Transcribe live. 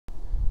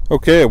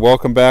Okay,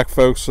 welcome back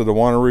folks to the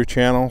Wanneroo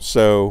channel.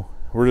 So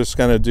we're just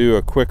going to do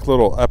a quick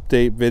little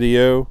update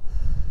video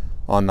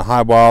on the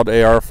Highwild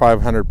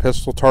AR500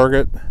 pistol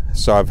target.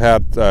 So I've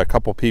had a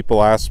couple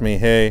people ask me,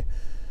 hey,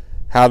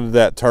 how did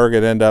that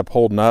target end up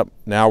holding up?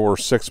 Now we're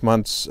 6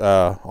 months,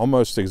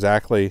 almost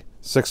exactly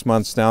 6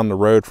 months down the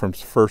road from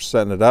first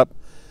setting it up.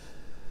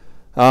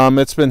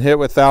 It's been hit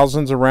with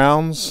thousands of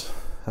rounds,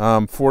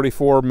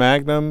 44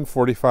 Magnum,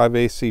 45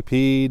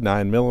 ACP,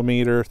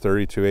 9mm,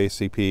 32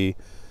 ACP,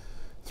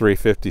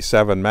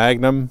 357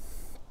 Magnum.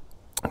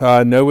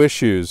 No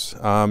issues.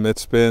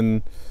 It's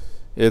been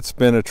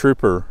a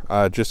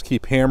trooper. Just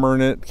keep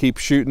hammering it, keep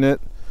shooting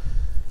it.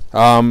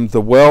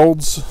 The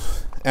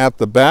welds at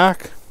the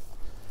back,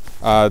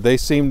 they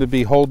seem to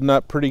be holding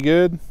up pretty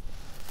good.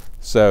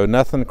 So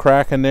nothing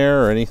cracking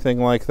there or anything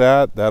like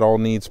that. That all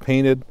needs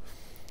painted.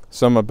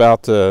 So I'm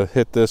about to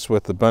hit this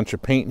with a bunch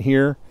of paint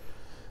here.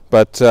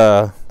 But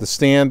the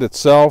stand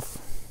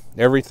itself,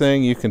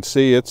 everything, you can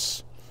see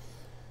it's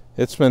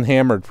been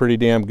hammered pretty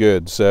damn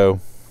good. So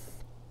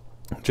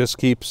just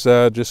keeps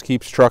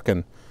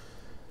trucking.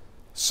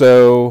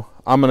 So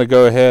I'm going to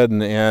go ahead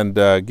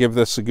and give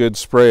this a good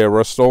spray of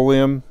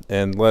Rust-Oleum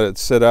and let it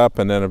sit up,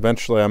 and then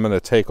eventually I'm going to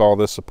take all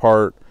this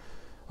apart.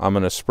 I'm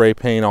going to spray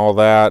paint all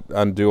that,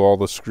 undo all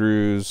the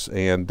screws,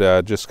 and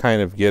just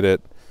kind of get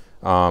it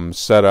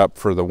set up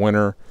for the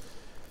winter.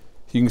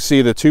 You can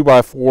see the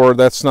 2x4,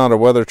 that's not a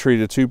weather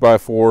treated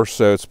 2x4,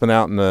 so it's been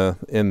out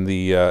in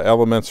the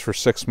elements for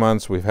 6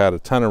 months. We've had a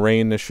ton of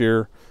rain this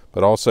year,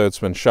 but also it's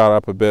been shot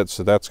up a bit,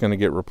 so that's going to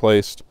get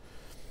replaced.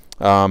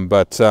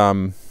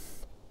 The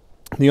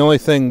only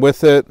thing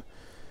with it,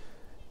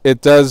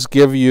 it does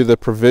give you the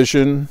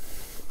provision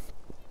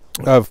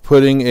of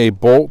putting a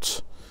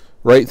bolt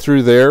right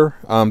through there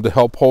to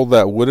help hold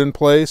that wood in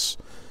place.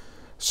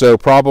 So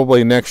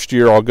probably next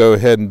year I'll go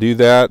ahead and do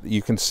that.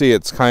 You can see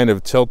it's kind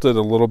of tilted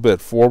a little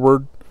bit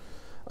forward,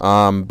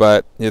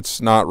 but it's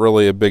not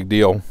really a big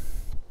deal.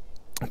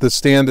 The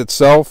stand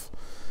itself,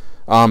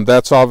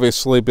 that's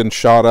obviously been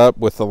shot up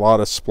with a lot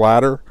of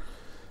splatter.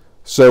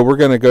 So we're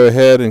going to go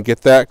ahead and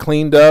get that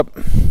cleaned up,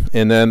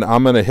 and then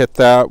I'm going to hit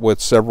that with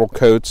several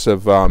coats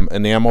of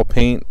enamel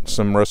paint,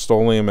 some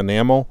Rust-Oleum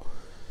enamel,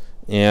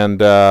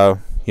 and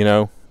you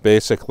know,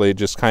 basically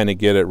just kind of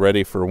get it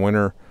ready for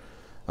winter.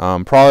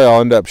 Probably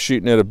I'll end up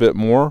shooting it a bit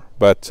more,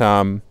 but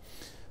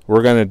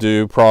we're going to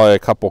do probably a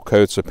couple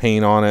coats of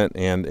paint on it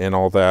and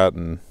all that,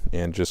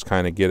 and just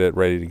kind of get it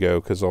ready to go,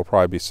 because they'll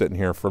probably be sitting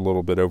here for a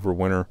little bit over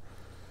winter.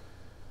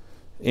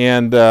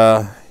 And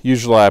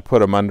usually I put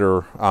them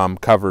under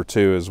cover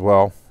too as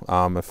well,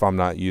 if I'm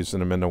not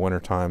using them in the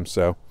winter time.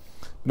 So,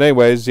 but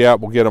anyways, yeah,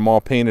 we'll get them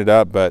all painted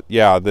up. But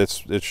yeah,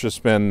 it's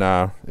just been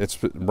it's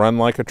run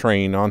like a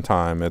train on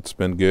time. It's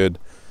been good,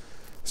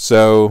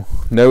 so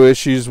no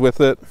issues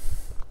with it.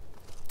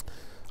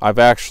 I've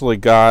actually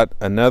got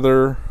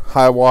another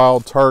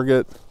Highwild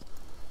target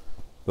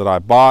that I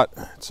bought.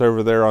 It's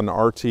over there on the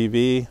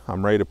RTV.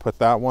 I'm ready to put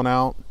that one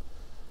out.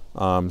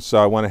 So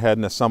I went ahead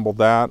and assembled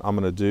that. I'm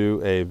going to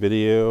do a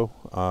video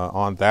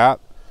on that.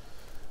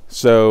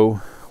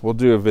 So we'll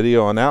do a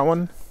video on that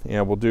one,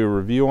 and we'll do a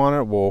review on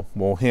it.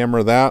 We'll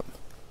hammer that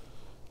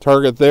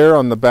target there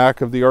on the back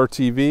of the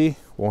RTV.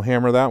 We'll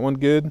hammer that one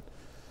good,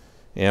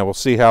 and we'll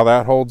see how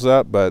that holds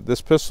up. But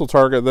this pistol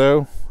target,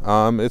 though,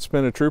 it's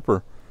been a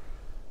trooper.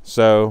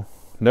 So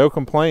no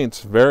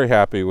complaints, very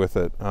happy with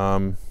it.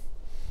 You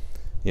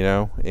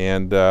know,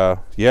 and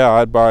yeah,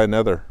 I'd buy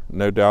another,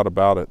 no doubt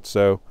about it.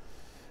 So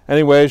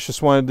anyways,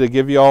 just wanted to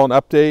give you all an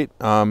update,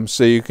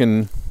 so you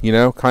can, you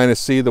know, kind of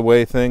see the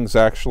way things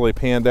actually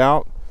panned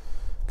out,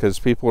 because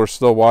people are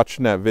still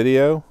watching that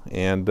video,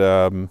 and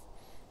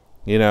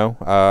you know,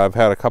 I've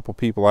had a couple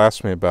people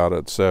ask me about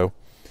it. So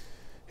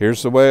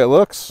here's the way it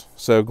looks.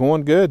 So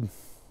going good,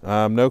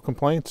 no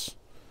complaints.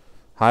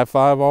 High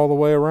five all the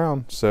way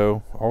around,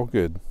 so all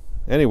good.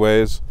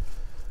 Anyways,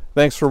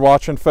 thanks for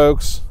watching,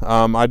 folks.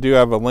 I do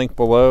have a link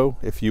below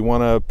if you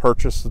want to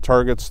purchase the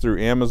targets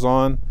through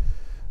Amazon.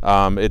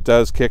 It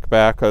does kick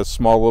back a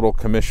small little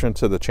commission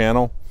to the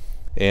channel,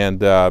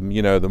 and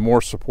you know, the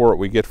more support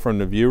we get from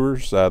the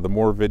viewers, the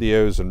more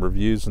videos and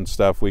reviews and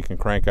stuff we can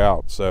crank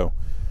out. So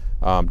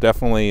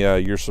definitely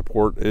your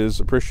support is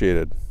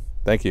appreciated.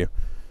 Thank you.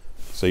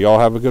 So y'all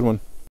have a good one.